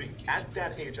recruiting at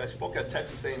that age. I spoke at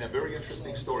Texas A&M. Very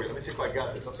interesting story. Let me see if I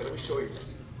got this. Okay, let me show you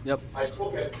this. Yep. I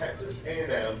spoke at Texas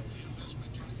A&M,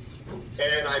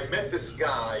 and I met this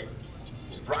guy,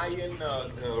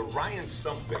 Ryan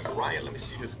something. Ryan, let me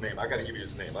see his name. I got to give you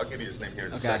his name. I'll give you his name here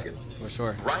in a second. For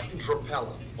sure. Ryan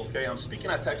Drapella. Okay, I'm speaking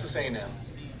at Texas A&M,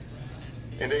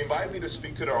 and they invited me to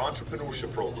speak to their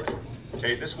entrepreneurship program.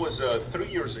 Okay, this was 3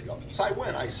 years ago. So I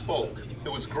went. I spoke.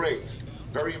 It was great.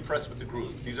 Very impressed with the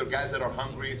group. These are guys that are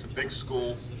hungry. It's a big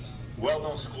school,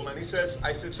 well-known school. And I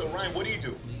said, so Ryan, what do you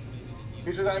do?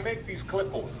 He says, I make these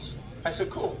clipboards. I said,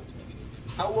 cool.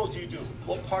 How well do you do?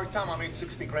 Well, part-time, I made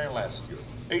 60 grand last year.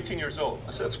 18 years old.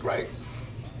 I said, that's great.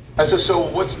 I said, so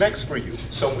what's next for you?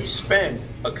 So we spend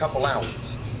a couple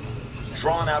hours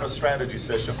drawing out a strategy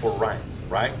session for Ryan,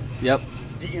 right? Yep.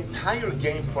 The entire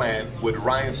game plan with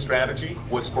Ryan's strategy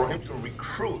was for him to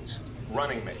recruit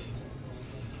running mates.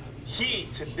 He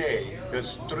today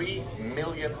does $3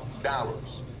 million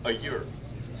a year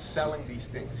selling these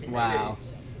things. He made a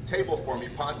table for me,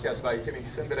 podcast by him. He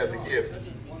sent it as a gift.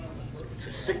 It's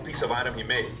a sick piece of item he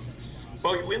made.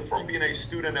 So he went from being a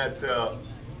student at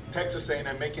Texas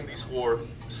A&M, making these for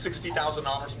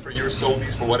 $60,000 per year, sold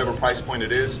these for whatever price point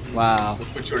it is. Wow. You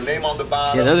put your name on the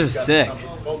bottom. Yeah, those are sick.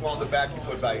 Logo on the back. You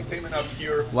put Valuetainment up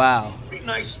here. Wow. Pretty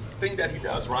nice thing that he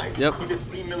does, right? Yep. He did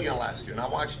 $3 million last year. Now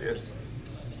watch this.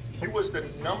 He was the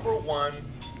number one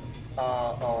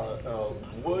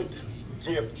wood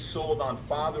gift sold on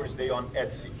Father's Day on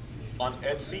Etsy. On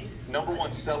Etsy, number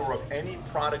one seller of any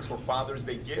products for Father's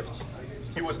Day gifts.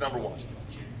 He was number one.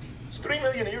 It's $3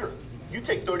 million a year. You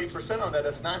take 30% on that,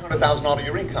 that's $900,000 of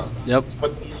your income. Yep.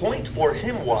 But the point for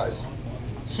him was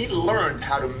he learned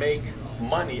how to make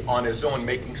money on his own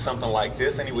making something like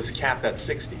this, and he was capped at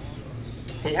 60.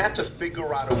 He had to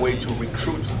figure out a way to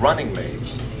recruit running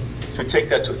mates to take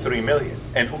that to $3 million.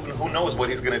 And who knows what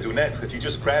he's going to do next, because he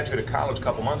just graduated college a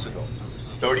couple months ago.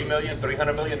 $30 million,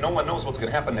 $300 million, no one knows what's going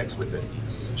to happen next with it.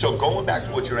 So going back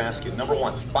to what you're asking, number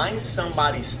one, find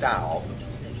somebody's style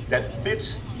that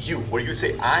fits you, where you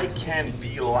say, I can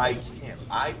be like him,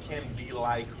 I can be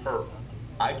like her,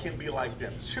 I can be like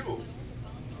them. Two,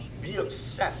 be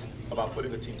obsessed about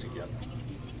putting a team together.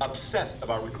 Obsessed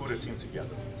about recruiting a team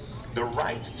together. The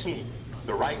right team,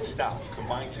 the right style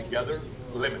combined together,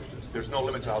 limitless. There's no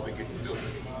limit to how big you can do it.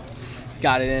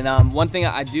 Got it. And one thing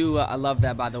I love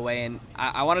that, by the way, and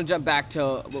I want to jump back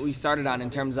to what we started on in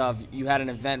terms of you had an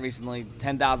event recently,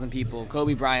 10,000 people,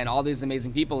 Kobe Bryant, all these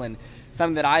amazing people, and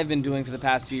something that I've been doing for the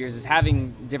past 2 years is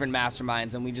having different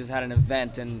masterminds, and we just had an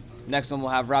event, and next one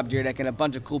we'll have Rob Dyrdek and a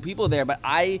bunch of cool people there, but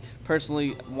I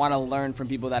personally want to learn from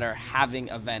people that are having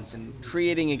events and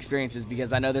creating experiences,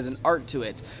 because I know there's an art to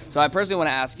it. So I personally want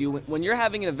to ask you, when you're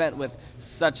having an event with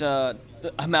such a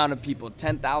amount of people,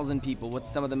 10,000 people, with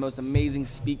some of the most amazing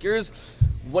speakers,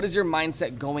 what is your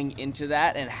mindset going into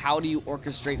that, and how do you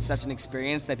orchestrate such an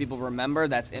experience that people remember,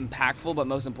 that's impactful, but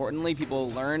most importantly,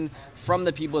 people learn from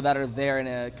the people that are there in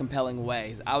a compelling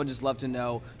way? I would just love to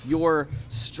know your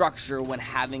structure when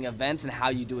having events and how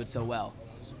you do it so well.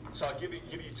 So I'll give you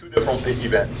two different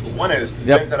events. One is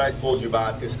the event that I told you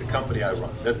about is the company I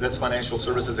run. That's financial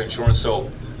services insurance.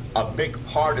 So a big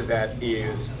part of that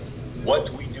is what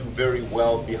we do very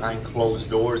well behind closed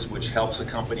doors, which helps a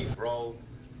company grow.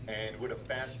 And we're the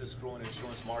fastest growing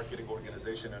insurance marketing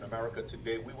organization in America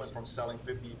today. We went from selling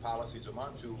 50 policies a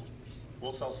month to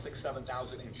we'll sell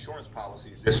 7,000 insurance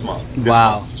policies this month.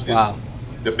 Wow.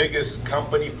 The biggest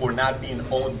company for not being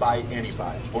owned by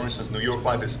anybody. For instance, New York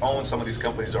Life is owned. Some of these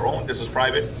companies are owned. This is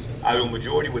private. I own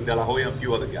majority with De La Hoya and a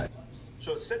few other guys.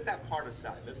 So set that part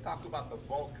aside. Let's talk about the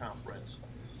Vault Conference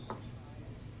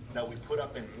that we put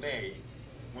up in May,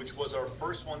 which was our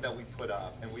first one that we put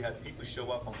up, and we had people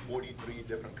show up from 43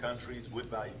 different countries with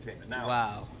Valuetainment.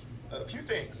 Now, a few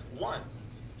things. One,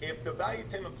 if the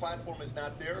Valuetainment platform is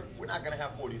not there, we're not going to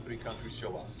have 43 countries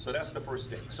show up. So that's the first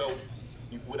thing. So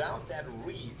without that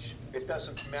reach, it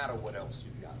doesn't matter what else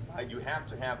you've got. Right? You have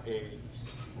to have a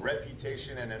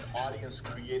reputation and an audience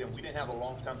created. We didn't have a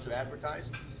long time to advertise.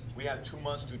 We had 2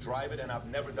 months to drive it, and I've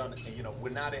never done, we're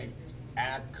not an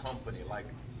ad company. Like,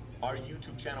 our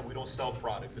YouTube channel, we don't sell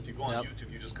products. If you go on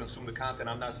YouTube, you just consume the content.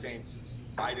 I'm not saying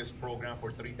buy this program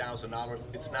for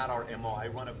 $3,000. It's not our MO. I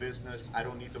run a business. I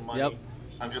don't need the money.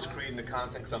 I'm just creating the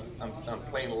content because I'm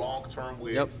playing long term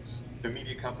with the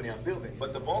media company I'm building.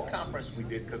 But the Vault conference we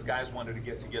did because guys wanted to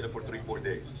get together for 3-4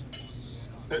 days.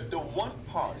 The one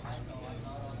part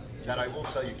that I will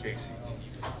tell you, Casey,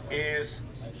 is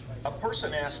a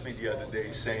person asked me the other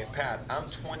day saying, Pat, I'm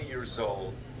 20 years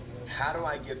old. How do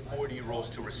I get 40-year-olds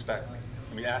to respect me?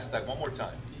 Let me ask that one more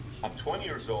time. I'm 20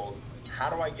 years old. How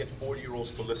do I get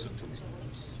 40-year-olds to listen to me?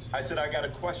 I said, I got a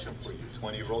question for you,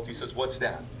 20-year-old. He says, what's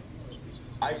that?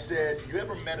 I said, you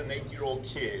ever met an 8-year-old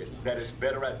kid that is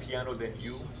better at piano than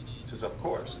you? He says, of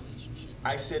course.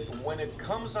 I said, when it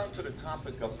comes onto the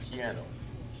topic of piano,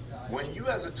 when you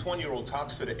as a 20-year-old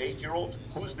talks to the 8-year-old,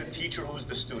 who's the teacher, who's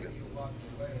the student?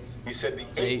 He said,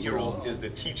 the 8-year-old is the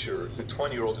teacher, the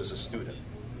 20-year-old is a student.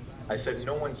 I said,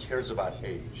 no one cares about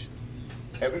age.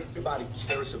 Everybody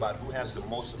cares about who has the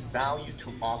most value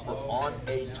to offer on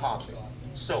a topic.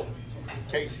 So,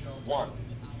 Casey, one,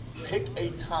 pick a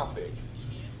topic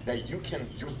that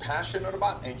you're passionate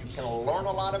about and you can learn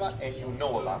a lot about and you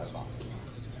know a lot about.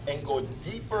 And go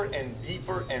deeper and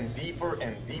deeper and deeper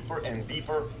and deeper and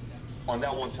deeper on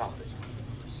that one topic.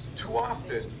 Too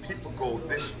often, people go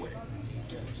this way.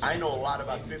 I know a lot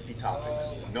about 50 topics.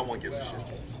 No one gives a shit.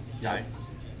 Right?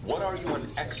 What are you an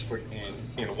expert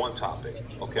in one topic?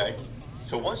 Okay?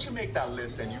 So once you make that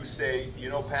list and you say, you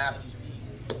know, Pat,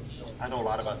 I know a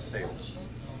lot about sales.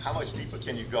 How much deeper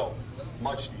can you go?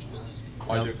 Much deeper.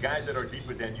 Are there guys that are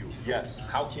deeper than you? Yes.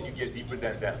 How can you get deeper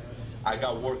than them? I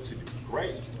got work to do.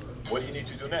 Great. What do you need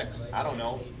to do next? I don't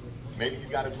know. Maybe you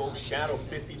got to go shadow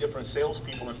 50 different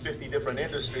salespeople in 50 different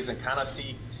industries and kind of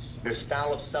see the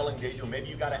style of selling they do. Maybe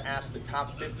you got to ask the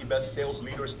top 50 best sales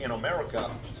leaders in America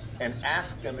and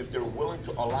ask them if they're willing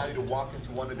to allow you to walk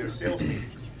into one of their sales meetings.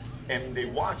 And they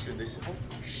watch you and they say,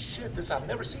 oh shit, I've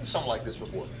never seen something like this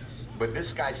before. But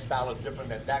this guy's style is different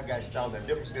than that guy's style, than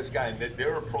different this guy. And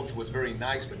their approach was very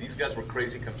nice, but these guys were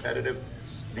crazy competitive.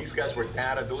 These guys were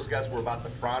data. Those guys were about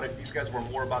the product. These guys were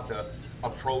more about the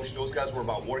approach. Those guys were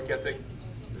about work ethic.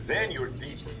 Then you're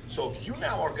deeper. So if you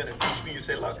now are going to teach me, you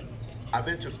say, look, I've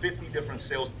been to 50 different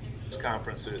sales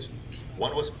conferences.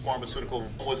 One was pharmaceutical,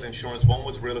 one was insurance, one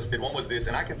was real estate, one was this.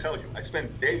 And I can tell you, I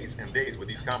spend days and days with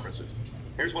these conferences.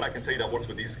 Here's what I can tell you that works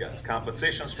with these guys.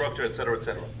 Compensation structure, et cetera, et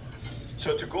cetera.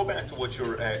 So to go back to what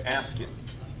you're asking,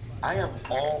 I am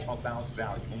all about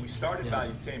value. When we started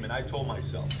Valuetainment, I told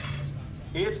myself,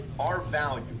 if our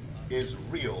value is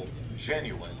real,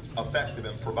 genuine, effective,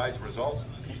 and provides results,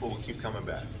 people will keep coming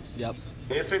back. Yep.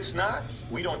 If it's not,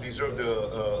 we don't deserve the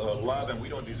love and we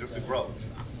don't deserve the growth.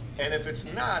 And if it's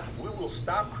not, we will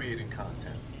stop creating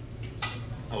content.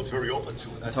 I was very open to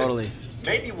it. I Totally. said,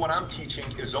 maybe what I'm teaching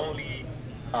is only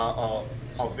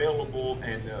available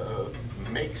and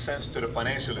makes sense to the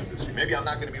financial industry. Maybe I'm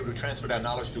not going to be able to transfer that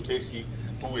knowledge to Casey,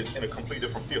 who is in a completely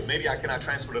different field. Maybe I cannot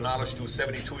transfer the knowledge to a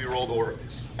 72-year-old or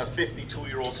a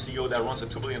 52-year-old CEO that runs a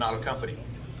 $2 billion company.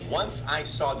 Once I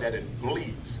saw that it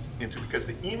bleeds into, because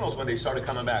the emails when they started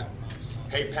coming back,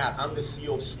 hey Pat, I'm the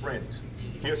CEO of Sprint.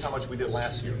 Here's how much we did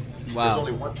last year. Wow. There's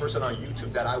only one person on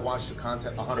YouTube that I watch the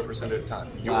content 100% of the time.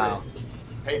 You're wow. it.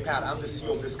 Hey Pat, I'm the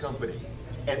CEO of this company.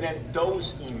 And then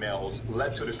those emails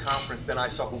led to the conference. Then I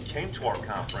saw who came to our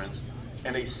conference,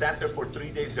 and they sat there for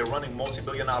 3 days. They're running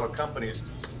multi-billion-dollar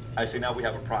companies. I say, now we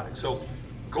have a product. So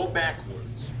go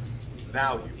backwards.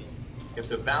 Value. If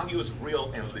the value is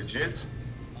real and legit,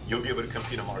 you'll be able to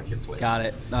compete in the marketplace. Got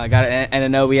it. No, I got it. And I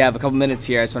know we have a couple minutes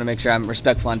here. I just want to make sure I'm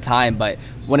respectful on time. But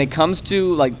when it comes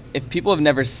to, like, if people have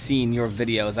never seen your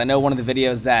videos, I know one of the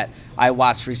videos that I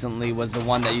watched recently was the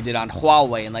one that you did on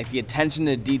Huawei, and like the attention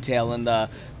to detail and the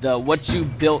what you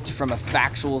built from a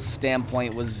factual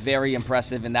standpoint was very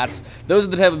impressive. And those are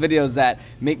the type of videos that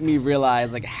make me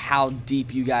realize like how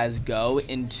deep you guys go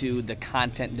into the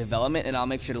content development. And I'll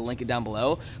make sure to link it down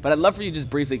below. But I'd love for you just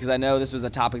briefly, because I know this was a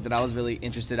topic that I was really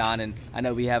interested on, and I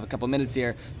know we have a couple minutes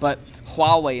here. But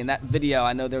Huawei, in that video,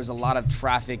 I know there was a lot of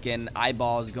traffic and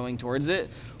eyeballs going towards it.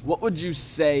 What would you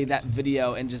say that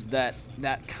video and just that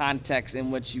context in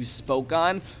which you spoke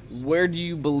on, where do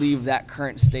you believe that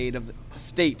current state of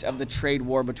the trade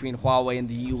war between Huawei and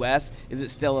the U.S.? Is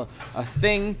it still a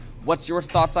thing? What's your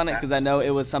thoughts on it? Because I know it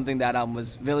was something that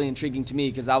was really intriguing to me,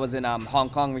 because I was in Hong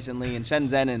Kong recently, in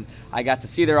Shenzhen, and I got to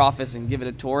see their office and give it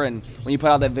a tour. And when you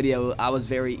put out that video, I was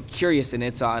very curious in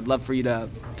it, so I'd love for you to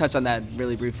touch on that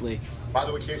really briefly. By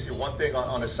the way, Casey, one thing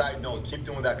on a side note, keep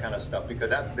doing that kind of stuff, because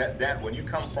that when you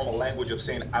come from a language of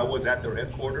saying I was at their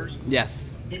headquarters,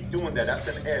 yes, keep doing that. That's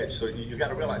an edge. So you got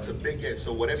to realize it's a big edge.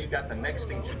 So whatever you got the next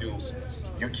thing to do,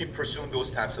 you keep pursuing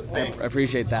those types of things. I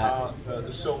appreciate that.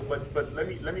 But let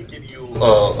me give you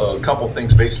a couple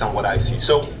things based on what I see.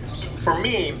 So for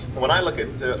me, when I look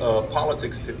at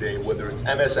politics today, whether it's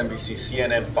MSNBC,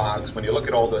 CNN, Fox, when you look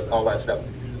at all that stuff,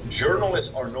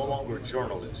 journalists are no longer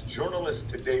journalists. Journalists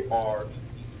today are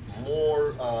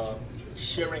more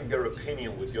sharing their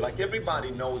opinion with you. Like,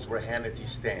 everybody knows where Hannity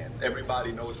stands.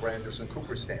 Everybody knows where Anderson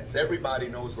Cooper stands. Everybody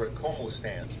knows where Cuomo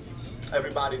stands.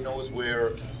 Everybody knows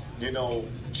where,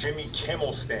 Jimmy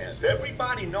Kimmel stands.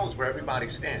 Everybody knows where everybody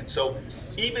stands. So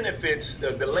even if it's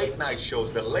the late night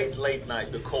shows, the late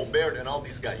night, the Colbert and all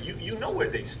these guys, you know where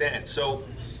they stand. So,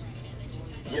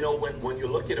 when you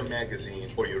look at a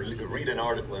magazine or you read an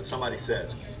article and somebody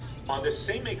says, on the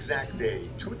same exact day,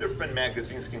 two different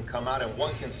magazines can come out and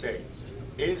one can say,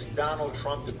 is Donald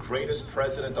Trump the greatest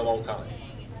president of all time?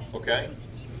 Okay?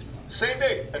 Same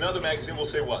day, another magazine will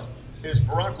say what? Is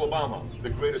Barack Obama the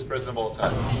greatest president of all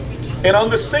time? And on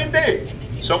the same day,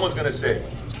 someone's going to say,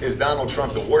 is Donald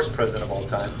Trump the worst president of all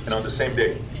time? And on the same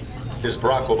day, is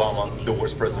Barack Obama the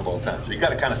worst president of all time? So you got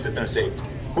to kind of sit there and say,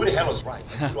 who the hell is right?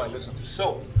 And who do I listen to?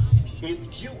 So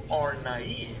if you are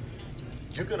naive,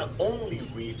 you're going to only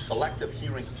read selective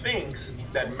hearing things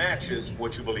that matches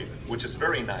what you believe in, which is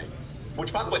very naive.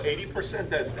 Which, by the way,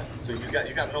 80% does that. So you got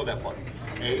to know that part.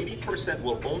 80%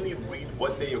 will only read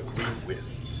what they agree with,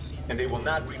 and they will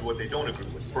not read what they don't agree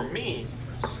with. For me,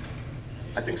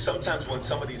 I think sometimes when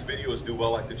some of these videos do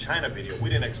well, like the China video, we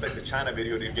didn't expect the China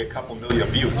video to get a couple million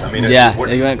views. I mean, yeah,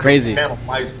 it went crazy.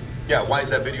 Why is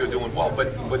that video doing well?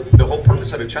 But the whole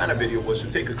purpose of the China video was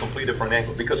to take a complete different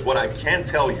angle. Because what I can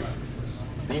tell you,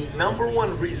 the number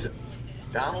one reason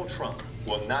Donald Trump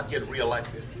will not get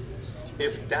reelected,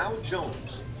 if Dow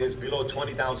Jones is below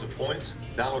 20,000 points,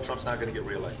 Donald Trump's not going to get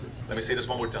reelected. Let me say this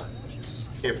one more time.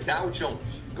 If Dow Jones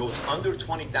goes under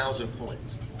 20,000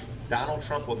 points, Donald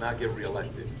Trump will not get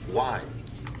reelected. Why?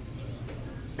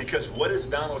 Because what is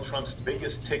Donald Trump's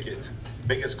biggest ticket,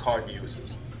 biggest card he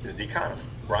uses? Is the economy,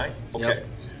 right? Okay. Yep.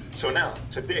 So now,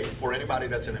 today, for anybody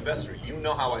that's an investor, you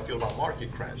know how I feel about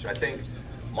market crash. I think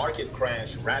market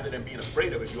crash, rather than being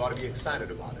afraid of it, you ought to be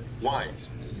excited about it. Why?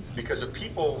 Because the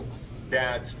people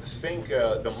that think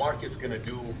the market's going to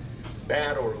do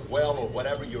bad or well or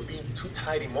whatever, you're being too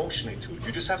tied emotionally to it.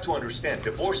 You just have to understand,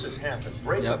 divorces happen,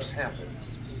 breakups happen,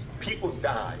 people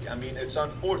die. I mean, it's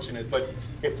unfortunate, but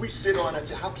if we sit on and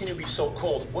say, how can you be so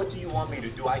cold? What do you want me to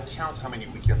do? I count how many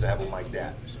weekends I have with my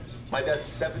dad. My dad's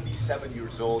 77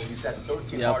 years old. He's had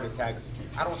 13 heart attacks.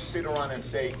 I don't sit around and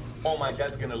say, oh, my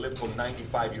dad's going to live till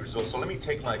 95 years old, so let me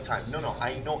take my time. No,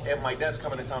 I know my dad's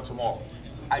coming to town tomorrow.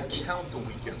 I count the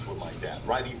weekends with my dad,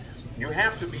 right? You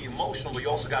have to be emotional, but you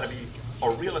also got to be a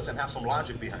realist and have some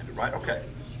logic behind it, right? Okay.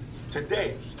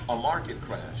 Today, a market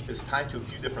crash is tied to a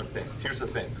few different things. Here's the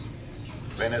things.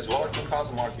 Venezuela can cause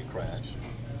a market crash.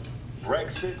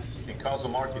 Brexit can cause a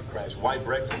market crash. Why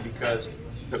Brexit? Because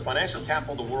the financial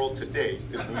capital of the world today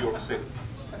is New York City.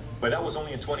 But that was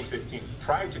only in 2015.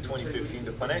 Prior to 2015,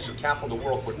 the financial capital of the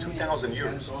world for 2,000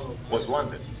 years was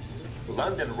London.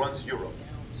 London runs Europe.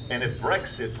 And if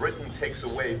Brexit, Britain takes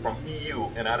away from EU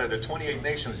and out of the 28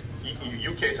 nations,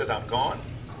 UK says, I'm gone,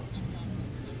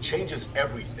 changes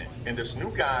everything. And this new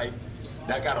guy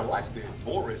that got elected,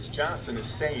 Boris Johnson, is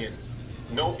saying,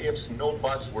 no ifs, no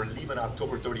buts, we're leaving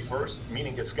October 31st,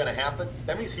 meaning it's going to happen.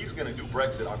 That means he's going to do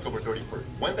Brexit October 31st.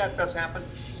 When that does happen,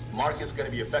 market's going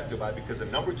to be affected by it because the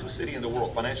number 2 city in the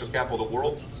world, financial capital of the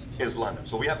world, is London.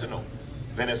 So we have to know.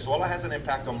 Venezuela has an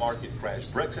impact on market crash.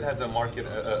 Brexit has a market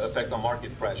effect on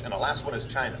market crash. And the last one is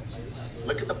China.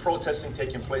 Look at the protesting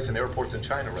taking place in airports in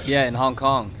China right now. Yeah, in Hong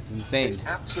Kong. It's insane. It's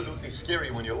absolutely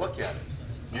scary when you look at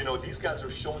it. These guys are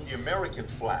showing the American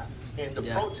flag in the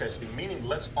protesting, meaning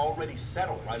let's already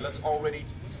settle, right? Let's already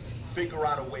figure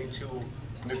out a way to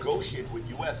negotiate with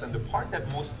U.S. And the part that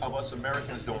most of us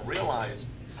Americans don't realize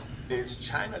is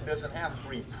China doesn't have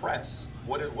free press.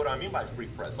 What do I mean by free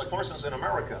press? Like, for instance, in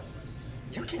America,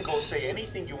 you can go say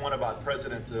anything you want about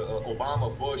President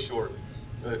Obama, Bush, or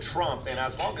Trump, and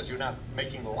as long as you're not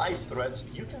making life threats,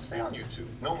 you can stay on YouTube.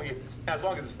 Normally, as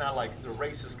long as it's not like the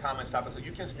racist comments, so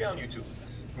you can stay on YouTube.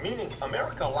 Meaning,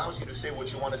 America allows you to say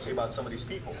what you want to say about some of these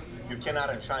people. You cannot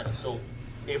in China. So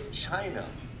if China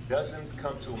doesn't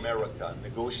come to America and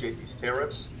negotiate these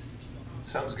tariffs,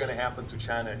 something's going to happen to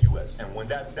China and U.S. And when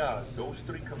that does, those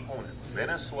 3 components,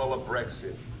 Venezuela,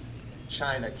 Brexit,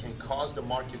 China, can cause the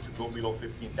market to go below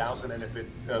 15,000 and if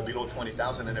it below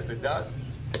 20,000, and if it does,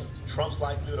 Trump's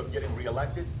likelihood of getting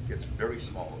reelected gets very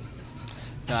small.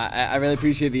 No, I really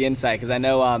appreciate the insight because I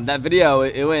know that video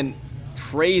it went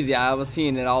crazy. I was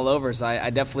seeing it all over, so I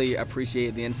definitely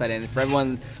appreciate the insight. And for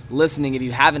everyone listening, if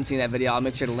you haven't seen that video, I'll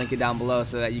make sure to link it down below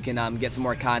so that you can get some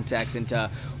more context into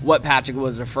what Patrick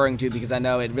was referring to, because I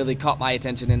know it really caught my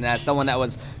attention. And as someone that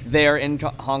was there in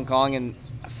Hong Kong and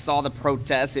saw the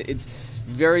protests, it's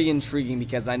very intriguing,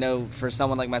 because I know for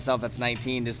someone like myself that's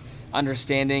 19, just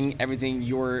understanding everything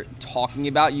you're talking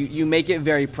about, you make it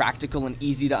very practical and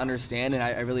easy to understand, and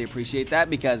I really appreciate that,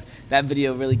 because that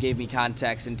video really gave me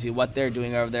context into what they're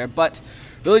doing over there. But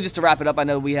really, just to wrap it up, I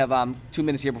know we have 2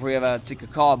 minutes here before we have to take a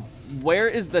call. Where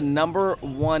is the number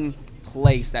one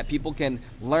place that people can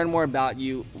learn more about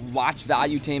you, watch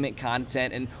valuetainment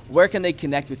content, and where can they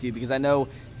connect with you? Because I know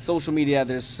social media,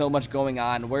 there's so much going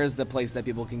on. Where's the place that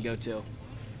people can go to?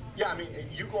 Yeah, I mean,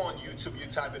 you go on YouTube, you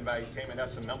type in valuetainment,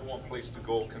 that's the number one place to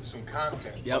go consume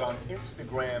content. Yep. But on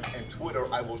Instagram and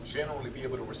Twitter, I will generally be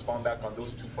able to respond back on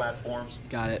those two platforms.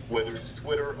 Got it. Whether it's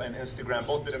Twitter and Instagram,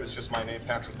 both of them is just my name,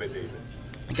 Patrick Bet-David.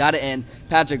 Got it. And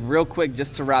Patrick, real quick,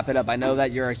 just to wrap it up, I know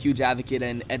that you're a huge advocate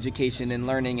in education and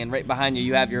learning, and right behind you,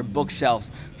 you have your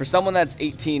bookshelves. For someone that's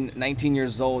 18, 19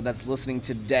 years old that's listening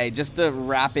today, just to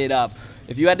wrap it up,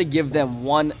 if you had to give them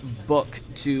one book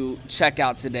to check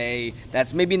out today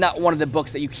that's maybe not one of the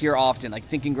books that you hear often, like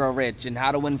Think and Grow Rich and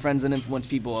How to Win Friends and Influence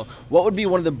People, what would be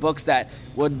one of the books that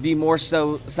would be more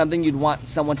so something you'd want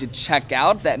someone to check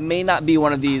out that may not be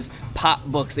one of these pop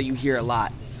books that you hear a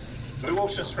lot? Blue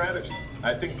Ocean Strategy.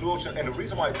 I think Blue Ocean, and the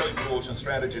reason why I tell you Blue Ocean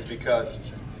Strategy is because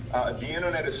the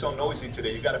internet is so noisy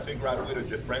today. You got to figure out a way to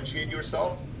differentiate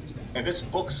yourself. And this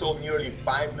book sold nearly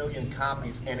 5 million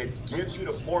copies, and it gives you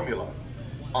the formula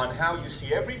on how you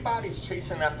see everybody's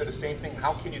chasing after the same thing.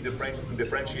 How can you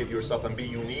differentiate yourself and be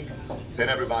unique than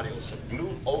everybody else? So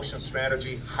Blue Ocean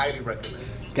Strategy, highly recommend.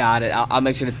 Got it. I'll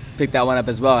make sure to pick that one up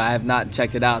as well. I have not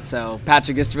checked it out. So,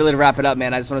 Patrick, just really to wrap it up,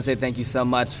 man, I just want to say thank you so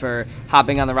much for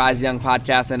hopping on the Rise Young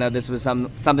podcast. I know this was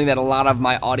something that a lot of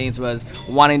my audience was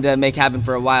wanting to make happen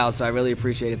for a while, so I really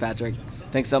appreciate it, Patrick.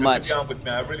 Thanks so much. Good job with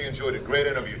me. I really enjoyed it. Great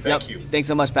interview. Thank you. Thanks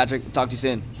so much, Patrick. Talk to you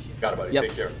soon. Got it, buddy. Yep.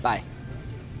 Take care. Bye.